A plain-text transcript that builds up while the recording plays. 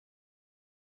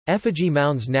Effigy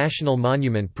Mounds National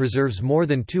Monument preserves more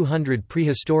than 200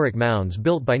 prehistoric mounds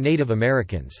built by Native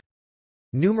Americans.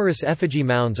 Numerous effigy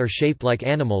mounds are shaped like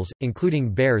animals,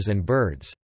 including bears and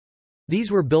birds.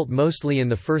 These were built mostly in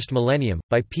the first millennium,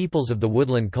 by peoples of the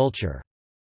woodland culture.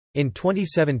 In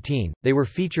 2017, they were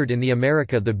featured in the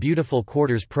America the Beautiful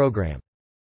Quarters program.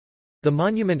 The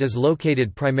monument is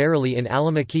located primarily in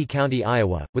Allamakee County,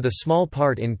 Iowa, with a small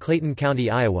part in Clayton County,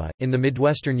 Iowa, in the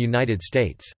Midwestern United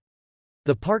States.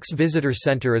 The park's visitor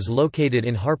center is located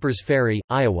in Harpers Ferry,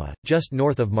 Iowa, just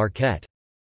north of Marquette.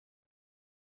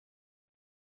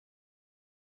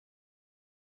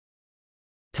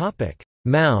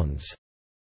 Mounds.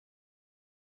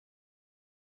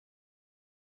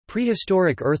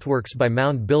 Prehistoric earthworks by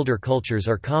mound builder cultures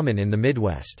are common in the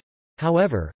Midwest.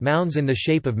 However, mounds in the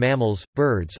shape of mammals,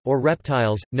 birds, or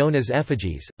reptiles, known as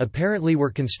effigies, apparently were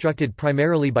constructed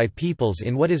primarily by peoples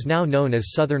in what is now known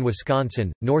as southern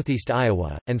Wisconsin, northeast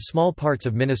Iowa, and small parts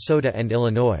of Minnesota and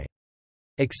Illinois.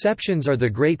 Exceptions are the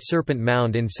Great Serpent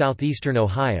Mound in southeastern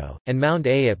Ohio, and Mound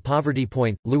A at Poverty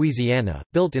Point, Louisiana,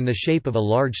 built in the shape of a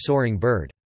large soaring bird.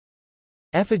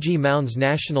 Effigy Mounds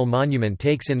National Monument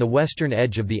takes in the western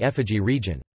edge of the Effigy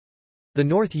region. The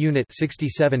North Unit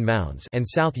 67 mounds and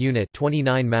South Unit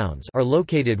 29 mounds are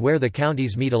located where the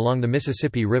counties meet along the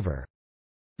Mississippi River.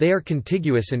 They are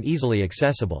contiguous and easily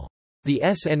accessible. The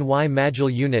SNY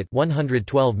Magil Unit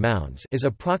 112 mounds is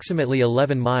approximately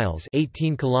 11 miles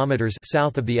 18 kilometers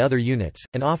south of the other units,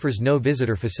 and offers no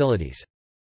visitor facilities.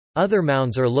 Other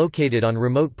mounds are located on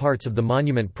remote parts of the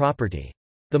monument property.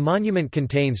 The monument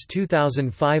contains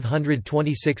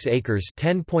 2,526 acres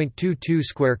 (10.22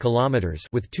 square kilometers)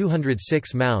 with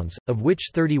 206 mounds, of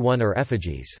which 31 are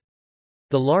effigies.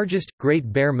 The largest,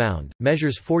 Great Bear Mound,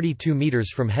 measures 42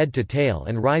 meters from head to tail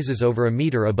and rises over a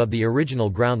meter above the original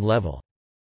ground level.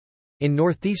 In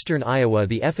northeastern Iowa,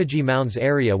 the Effigy Mounds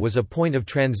area was a point of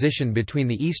transition between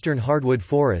the eastern hardwood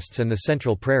forests and the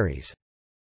central prairies.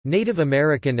 Native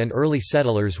American and early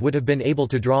settlers would have been able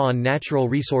to draw on natural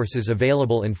resources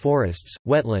available in forests,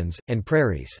 wetlands, and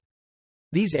prairies.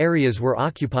 These areas were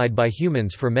occupied by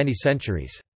humans for many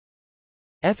centuries.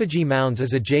 Effigy Mounds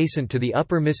is adjacent to the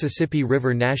Upper Mississippi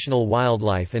River National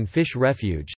Wildlife and Fish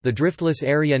Refuge, the Driftless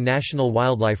Area National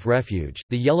Wildlife Refuge,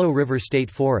 the Yellow River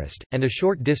State Forest, and a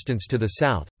short distance to the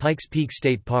south, Pikes Peak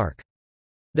State Park.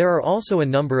 There are also a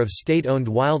number of state-owned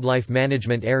wildlife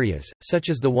management areas, such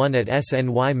as the one at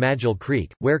SNY Magil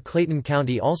Creek, where Clayton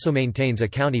County also maintains a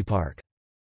county park.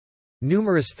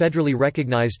 Numerous federally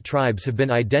recognized tribes have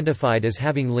been identified as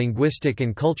having linguistic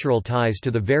and cultural ties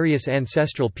to the various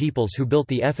ancestral peoples who built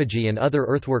the effigy and other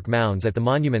earthwork mounds at the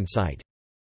monument site.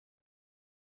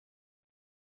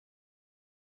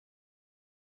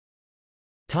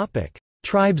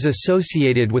 Tribes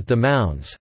associated with the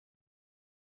mounds.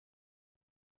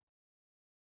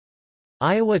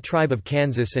 Iowa Tribe of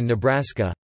Kansas and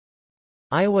Nebraska,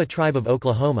 Iowa Tribe of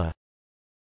Oklahoma,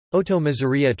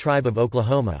 Oto-Missouri Tribe of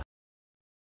Oklahoma,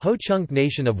 Ho-Chunk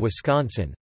Nation of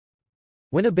Wisconsin,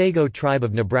 Winnebago Tribe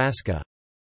of Nebraska,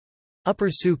 Upper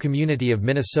Sioux Community of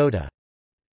Minnesota,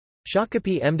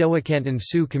 Shakopee Mdewakanton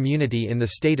Sioux Community in the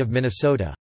state of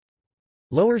Minnesota,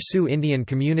 Lower Sioux Indian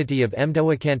Community of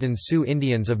Mdewakanton Sioux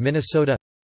Indians of Minnesota,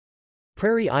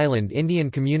 Prairie Island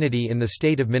Indian Community in the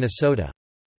state of Minnesota,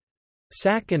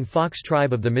 Sac and Fox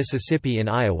Tribe of the Mississippi in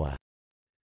Iowa,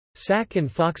 Sac and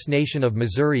Fox Nation of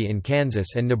Missouri in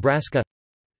Kansas and Nebraska,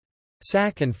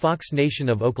 Sac and Fox Nation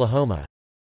of Oklahoma,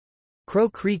 Crow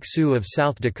Creek Sioux of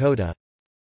South Dakota,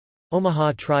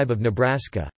 Omaha Tribe of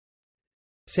Nebraska,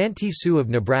 Santee Sioux of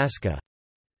Nebraska,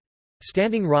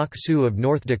 Standing Rock Sioux of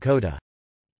North Dakota,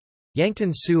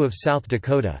 Yankton Sioux of South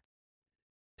Dakota,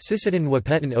 Sisseton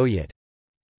Wahpeton Oyat,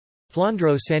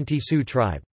 Flandreau Santee Sioux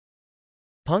Tribe,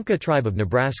 Ponca Tribe of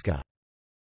Nebraska.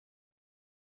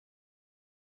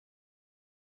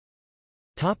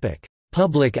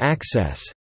 Public access.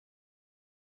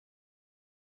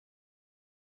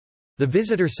 The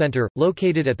visitor center,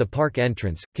 located at the park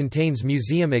entrance, contains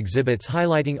museum exhibits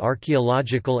highlighting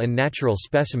archaeological and natural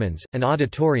specimens, an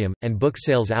auditorium, and book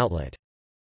sales outlet.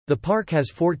 The park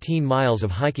has 14 miles of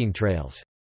hiking trails.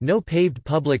 No paved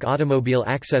public automobile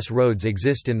access roads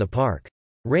exist in the park.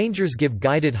 Rangers give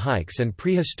guided hikes and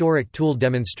prehistoric tool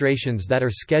demonstrations that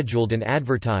are scheduled and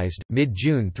advertised,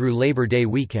 mid-June through Labor Day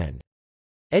weekend.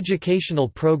 Educational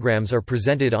programs are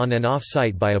presented on and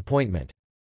off-site by appointment.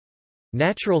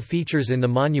 Natural features in the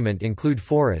monument include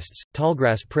forests,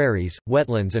 tallgrass prairies,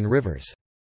 wetlands and rivers.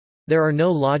 There are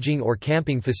no lodging or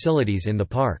camping facilities in the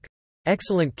park.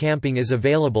 Excellent camping is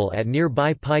available at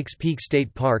nearby Pikes Peak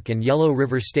State Park and Yellow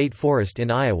River State Forest in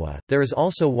Iowa. There is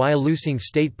also Wyalusing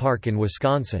State Park in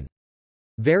Wisconsin.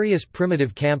 Various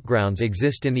primitive campgrounds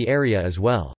exist in the area as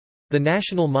well. The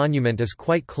national monument is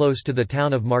quite close to the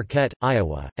town of Marquette,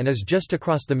 Iowa, and is just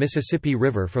across the Mississippi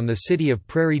River from the city of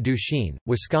Prairie du Chien,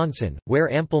 Wisconsin,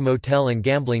 where ample motel and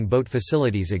gambling boat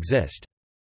facilities exist.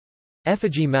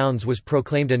 Effigy Mounds was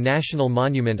proclaimed a national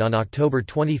monument on October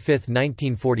 25,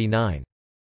 1949.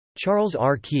 Charles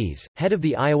R. Keyes, head of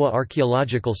the Iowa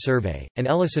Archaeological Survey, and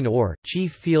Ellison Orr,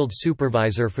 chief field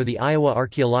supervisor for the Iowa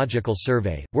Archaeological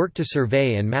Survey, worked to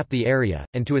survey and map the area,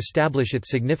 and to establish its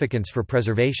significance for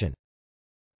preservation.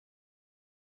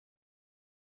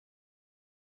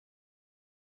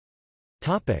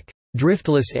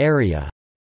 Driftless area.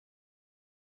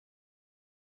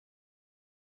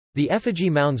 The Effigy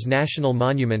Mounds National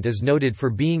Monument is noted for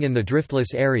being in the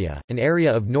Driftless Area, an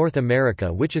area of North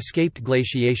America which escaped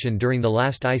glaciation during the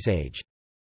last ice age.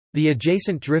 The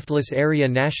adjacent Driftless Area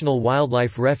National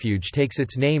Wildlife Refuge takes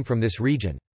its name from this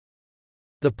region.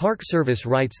 The Park Service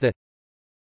writes that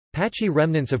patchy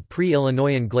remnants of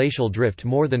pre-Illinoian glacial drift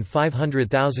more than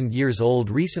 500,000 years old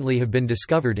recently have been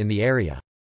discovered in the area.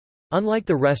 Unlike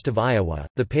the rest of Iowa,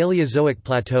 the Paleozoic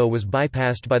plateau was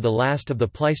bypassed by the last of the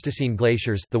Pleistocene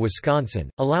glaciers, the Wisconsin,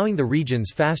 allowing the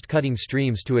region's fast-cutting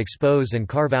streams to expose and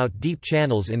carve out deep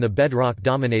channels in the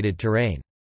bedrock-dominated terrain.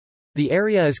 The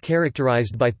area is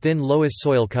characterized by thin loess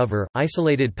soil cover,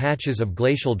 isolated patches of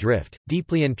glacial drift,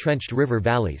 deeply entrenched river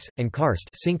valleys, and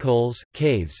karst sinkholes,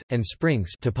 caves, and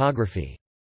springs topography.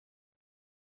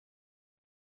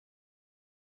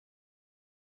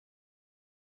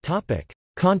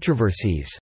 Controversies.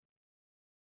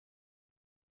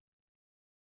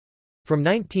 From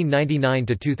 1999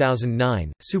 to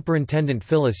 2009, Superintendent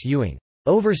Phyllis Ewing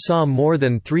oversaw more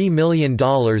than $3 million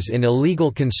in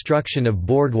illegal construction of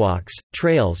boardwalks,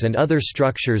 trails and other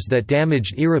structures that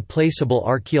damaged irreplaceable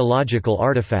archaeological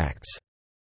artifacts.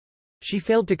 She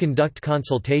failed to conduct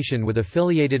consultation with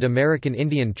affiliated American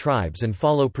Indian tribes and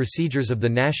follow procedures of the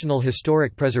National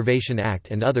Historic Preservation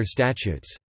Act and other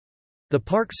statutes. The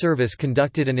Park Service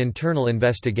conducted an internal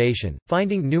investigation,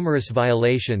 finding numerous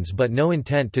violations but no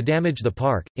intent to damage the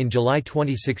park. In July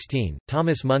 2016,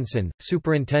 Thomas Munson,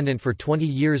 superintendent for 20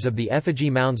 years of the Effigy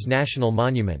Mounds National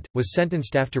Monument, was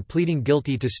sentenced after pleading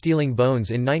guilty to stealing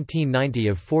bones in 1990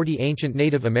 of 40 ancient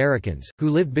Native Americans,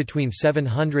 who lived between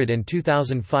 700 and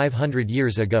 2,500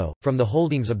 years ago, from the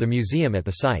holdings of the museum at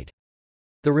the site.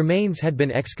 The remains had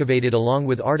been excavated along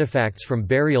with artifacts from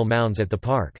burial mounds at the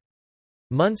park.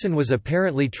 Munson was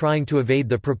apparently trying to evade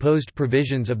the proposed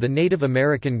provisions of the Native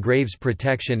American Graves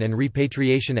Protection and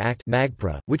Repatriation Act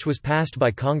 (NAGPRA), which was passed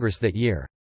by Congress that year.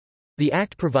 The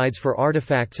act provides for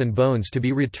artifacts and bones to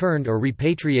be returned or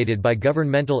repatriated by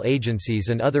governmental agencies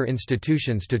and other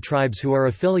institutions to tribes who are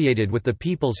affiliated with the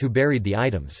peoples who buried the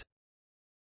items.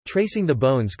 Tracing the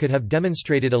bones could have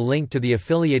demonstrated a link to the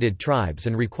affiliated tribes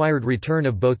and required return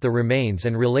of both the remains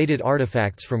and related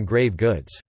artifacts from grave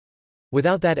goods.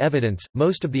 Without that evidence,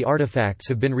 most of the artifacts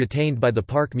have been retained by the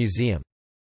Park Museum.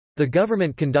 The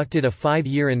government conducted a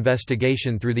 5-year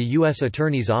investigation through the U.S.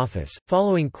 Attorney's Office,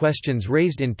 following questions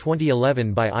raised in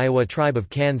 2011 by Iowa Tribe of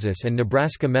Kansas and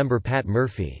Nebraska member Pat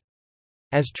Murphy.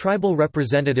 As tribal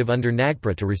representative under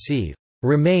NAGPRA to receive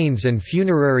remains and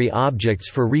funerary objects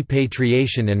for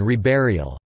repatriation and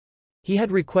reburial, he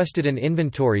had requested an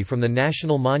inventory from the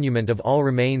National Monument of all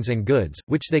remains and goods,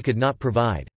 which they could not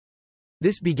provide.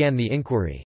 This began the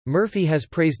inquiry. Murphy has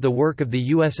praised the work of the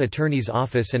U.S. Attorney's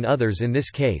Office and others in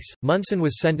this case. Munson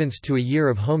was sentenced to a year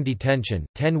of home detention,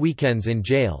 10 weekends in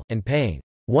jail, and paying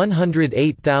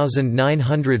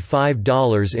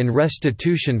 $108,905 in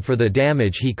restitution for the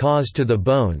damage he caused to the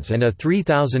bones and a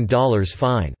 $3,000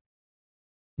 fine.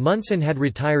 Munson had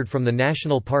retired from the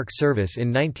National Park Service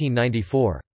in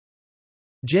 1994.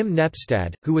 Jim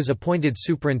Nepstad, who was appointed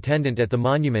superintendent at the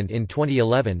monument in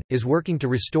 2011, is working to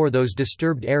restore those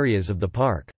disturbed areas of the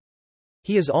park.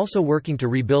 He is also working to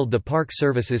rebuild the Park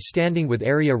Service's standing with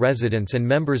area residents and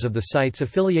members of the site's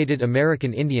affiliated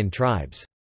American Indian tribes.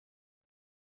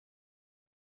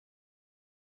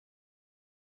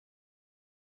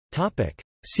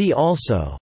 See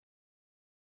also: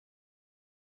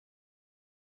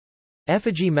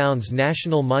 Effigy Mounds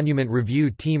National Monument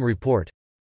Review Team Report,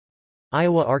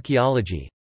 Iowa Archaeology,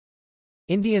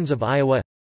 Indians of Iowa,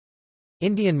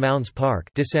 Indian Mounds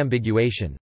Park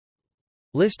disambiguation,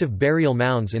 List of burial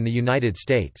mounds in the United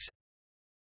States.